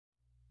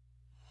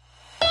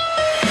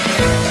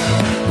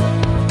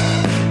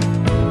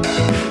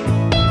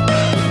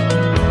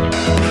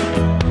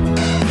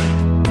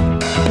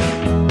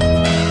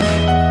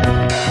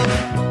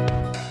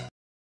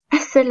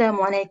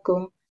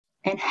Assalamualaikum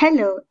and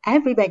hello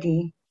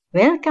everybody.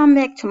 Welcome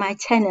back to my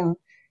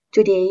channel.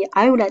 Today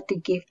I would like to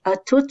give a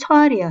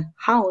tutorial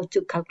how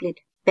to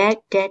calculate bad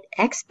debt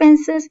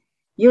expenses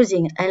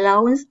using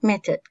allowance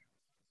method.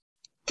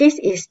 This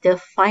is the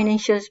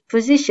financial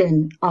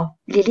position of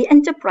Lily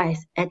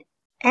Enterprise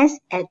as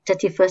at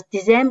 31st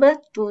December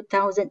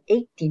 2018.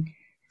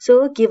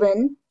 So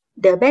given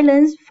the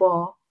balance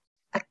for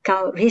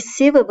account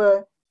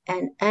receivable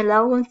and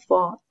allowance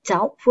for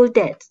doubtful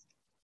debts.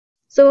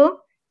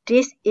 So,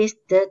 this is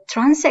the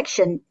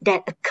transaction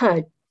that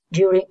occurred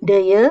during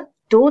the year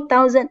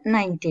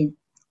 2019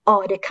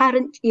 or the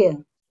current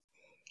year.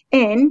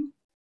 And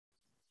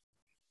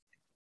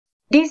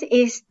this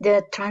is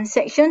the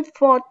transaction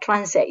for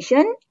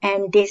transaction,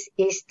 and this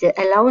is the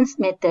allowance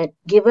method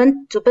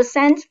given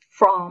 2%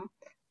 from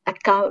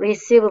account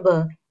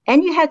receivable.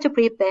 And you have to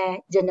prepare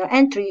journal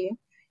entry.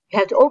 You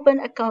have to open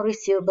account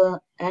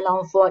receivable,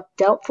 allowance for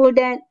doubtful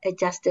debt,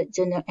 adjusted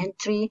journal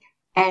entry,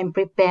 and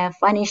prepare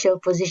financial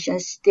position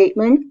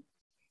statement.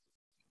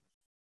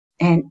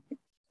 And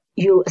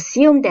you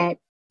assume that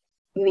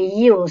we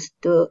use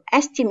to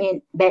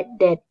estimate bad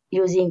debt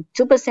using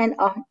 2%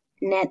 of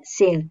net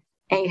sale.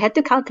 And you have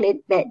to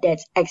calculate bad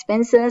debt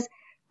expenses,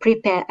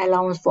 prepare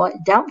allowance for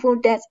doubtful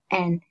debts,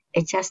 and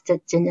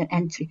adjusted journal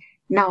entry.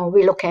 Now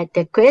we look at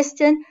the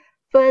question.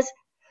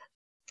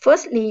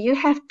 Firstly, you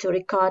have to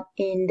record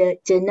in the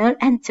journal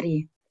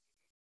entry.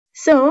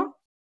 So,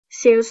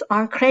 sales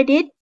on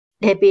credit,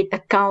 debit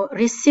account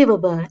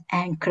receivable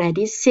and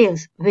credit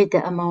sales with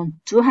the amount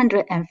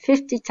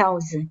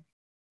 250,000.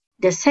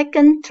 The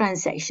second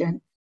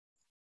transaction,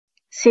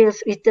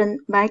 sales written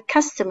by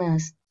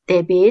customers,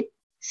 debit,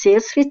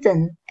 sales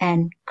written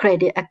and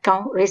credit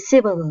account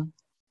receivable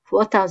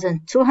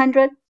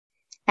 4,200.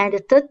 And the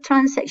third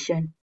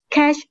transaction,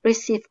 cash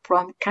received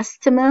from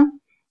customer,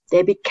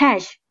 debit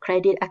cash,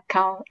 credit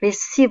account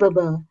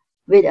receivable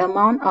with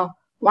amount of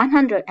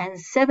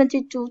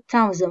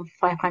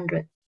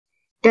 172,500.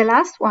 The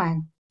last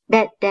one,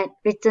 bad debt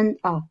written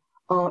off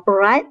or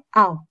write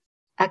off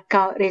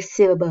account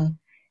receivable,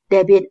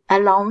 debit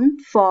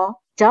allowance for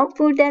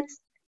doubtful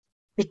debts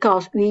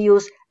because we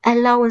use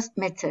allowance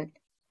method,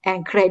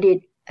 and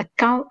credit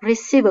account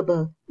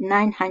receivable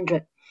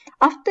 900.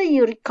 After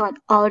you record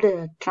all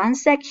the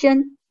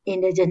transaction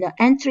in the journal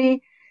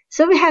entry,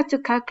 so we have to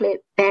calculate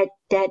bad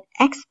debt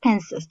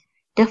expenses.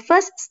 The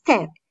first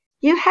step,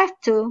 you have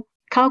to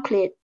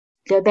calculate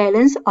the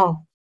balance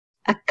of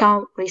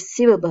account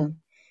receivable.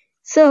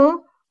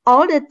 So,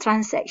 all the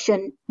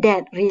transactions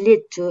that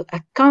relate to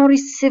account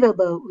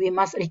receivable, we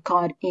must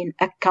record in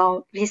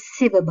account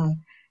receivable.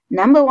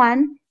 Number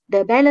one,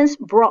 the balance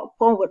brought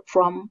forward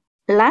from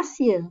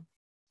last year.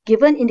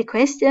 Given in the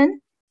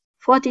question,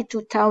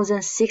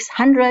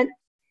 42,600.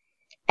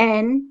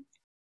 And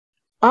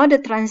all the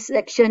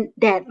transactions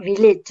that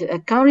relate to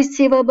account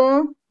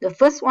receivable, the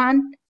first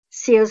one,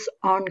 sales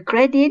on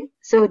credit.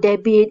 So,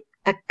 debit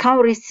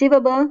account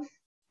receivable,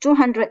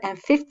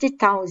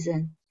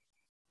 250,000.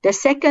 The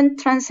second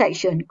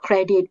transaction,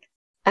 credit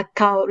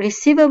account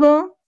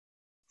receivable,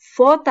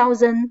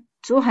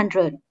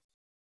 4,200.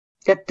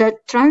 The third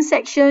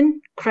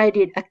transaction,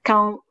 credit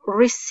account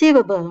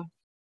receivable,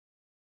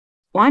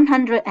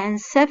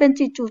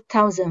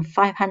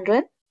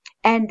 172,500.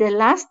 And the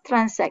last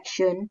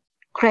transaction,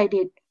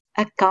 credit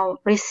account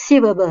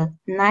receivable,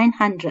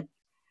 900.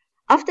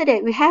 After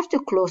that, we have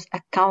to close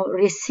account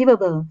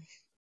receivable.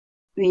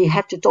 We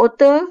have to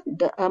total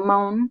the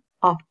amount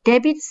of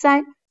debit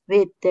side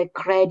with the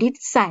credit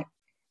side,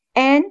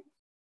 and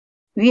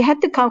we have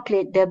to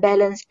calculate the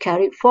balance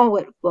carried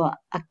forward for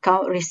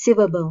account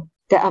receivable.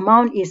 The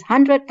amount is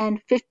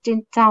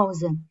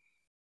 115,000.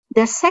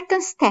 The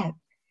second step,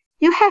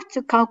 you have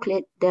to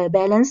calculate the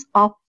balance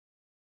of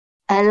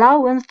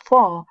allowance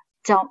for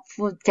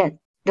doubtful debt.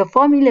 The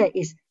formula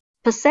is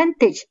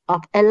percentage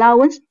of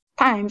allowance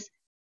times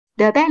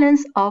the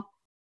balance of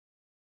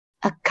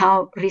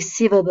account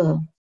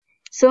receivable.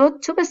 So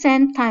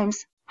 2%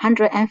 times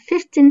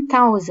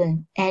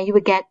 115,000 and you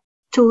will get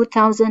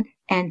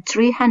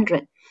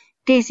 2,300.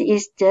 This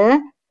is the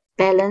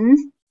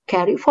balance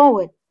carried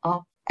forward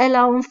of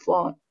allowance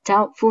for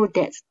doubtful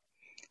debts.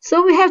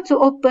 So we have to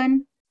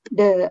open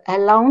the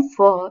allowance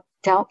for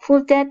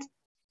doubtful debt.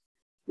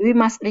 We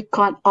must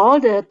record all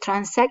the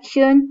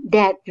transactions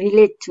that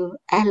relate to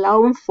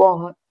allowance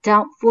for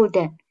doubtful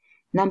debt.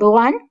 Number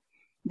one,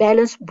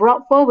 balance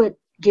brought forward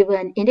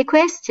given in the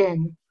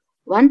question,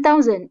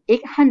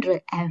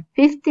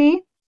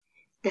 1,850.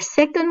 The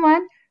second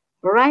one,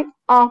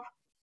 write-off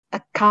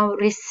account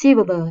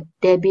receivable,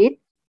 debit,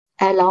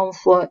 allowance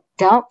for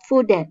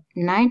doubtful debt,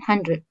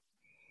 900.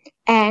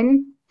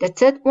 And the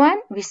third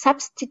one, we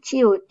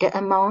substitute the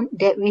amount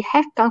that we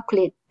have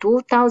calculated,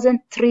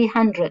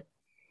 2,300.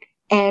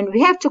 And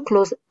we have to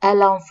close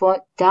allowance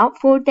for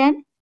doubtful debt.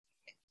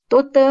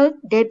 Total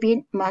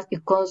debit must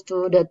equal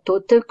to the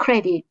total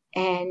credit,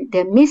 and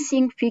the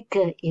missing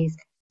figure is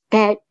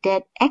bad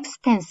debt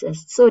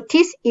expenses. So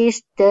this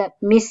is the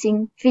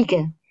missing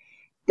figure.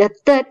 The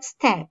third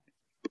step,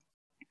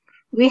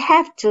 we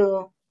have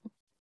to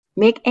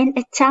make an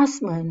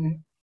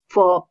adjustment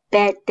for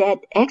bad debt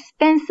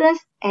expenses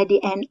at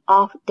the end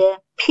of the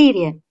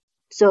period.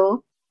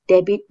 So,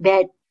 debit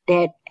bad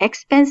debt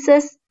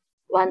expenses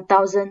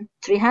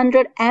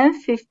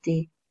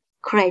 1,350,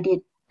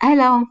 credit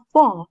allowance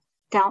for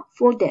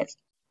doubtful debts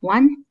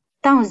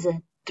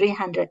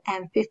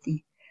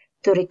 1,350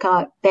 to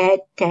record bad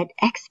debt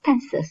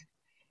expenses.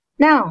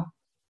 Now,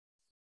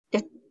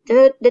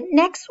 the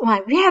next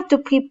one, we have to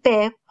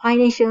prepare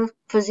financial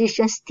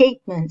position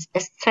statements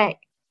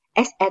extract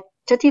as at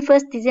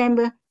 31st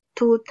December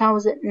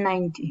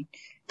 2019.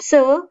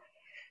 So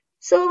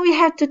we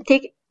have to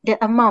take the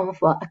amount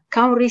for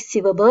account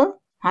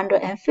receivable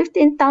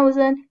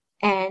 115,000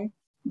 and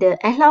the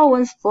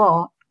allowance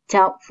for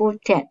doubtful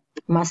debt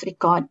must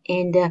record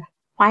in the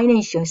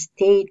financial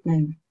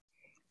statement.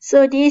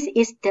 So this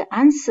is the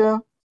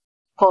answer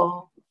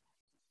for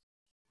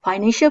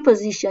financial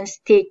position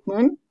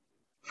statement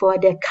for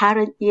the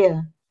current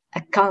year.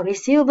 Account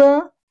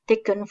receivable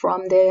taken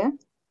from the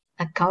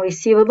account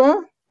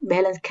receivable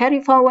balance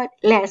carry forward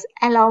less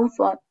allowance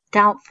for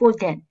doubtful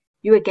debt.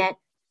 You will get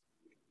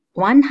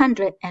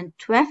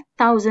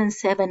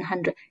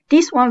 112,700.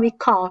 This one we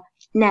call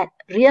net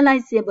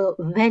realizable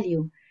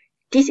value.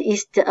 This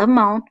is the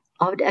amount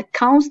of the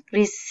accounts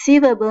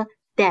receivable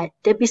that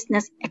the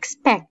business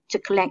expects to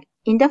collect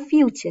in the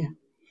future.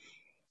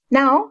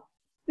 Now,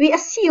 we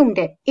assume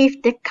that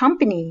if the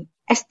company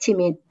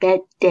estimates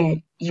bad debt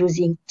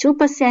using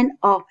 2%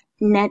 of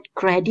net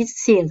credit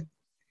sales,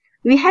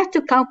 we have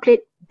to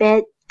calculate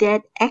bad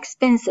debt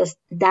expenses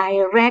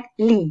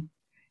directly.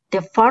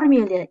 The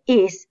formula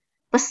is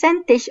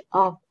percentage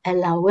of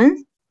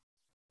allowance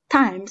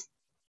times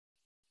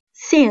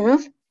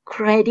sales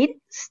credit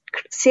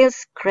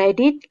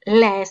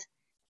less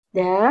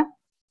the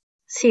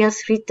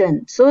sales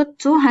return. So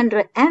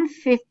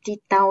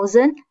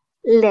 250,000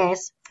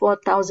 less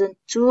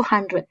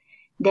 4,200.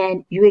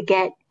 Then you will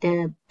get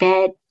the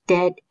bad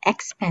debt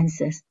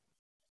expenses.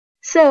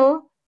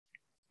 So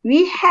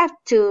we have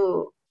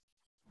to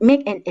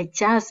make an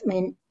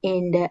adjustment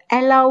in the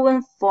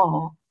allowance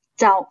for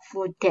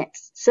doubtful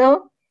debts.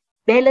 So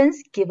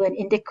balance given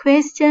in the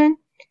question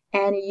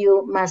and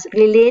you must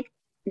relate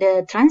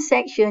the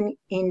transaction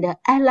in the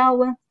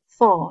allowance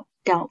for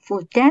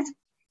doubtful debts,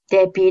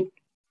 debit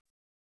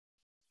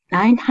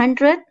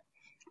 900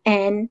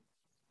 and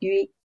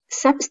you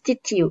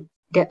substitute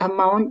the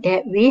amount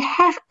that we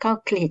have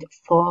calculated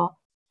for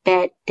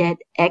bad debt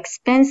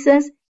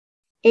expenses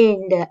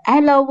in the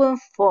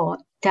allowance for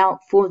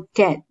doubtful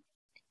debt.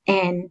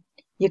 And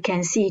you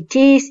can see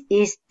this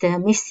is the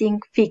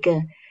missing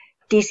figure.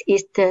 This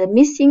is the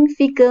missing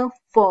figure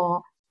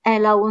for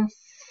allowance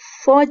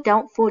for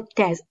doubtful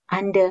debts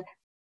under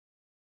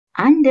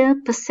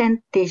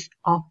percentage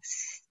of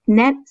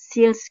net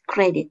sales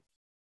credit.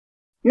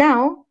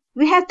 Now,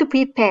 we have to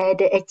prepare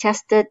the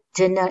adjusted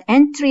journal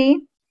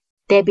entry,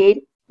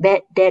 debit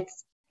bad debt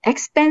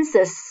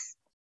expenses,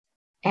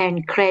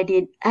 and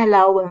credit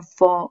allowance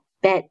for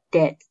bad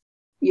debt.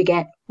 You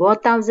get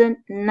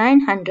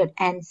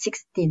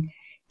 4,916.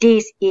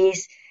 This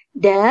is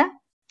the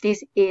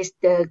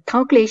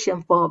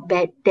calculation for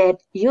bad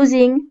debt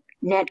using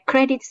net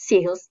credit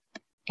sales,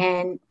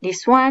 and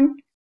this one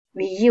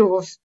we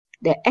use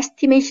the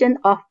estimation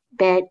of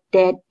bad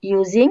debt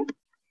using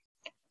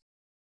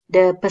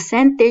the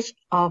percentage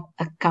of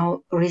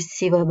account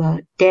receivable.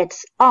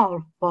 That's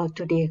all for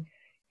today.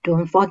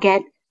 Don't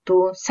forget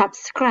to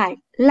subscribe,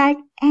 like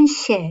and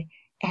share,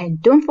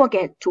 and don't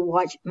forget to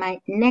watch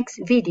my next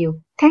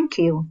video. Thank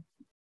you.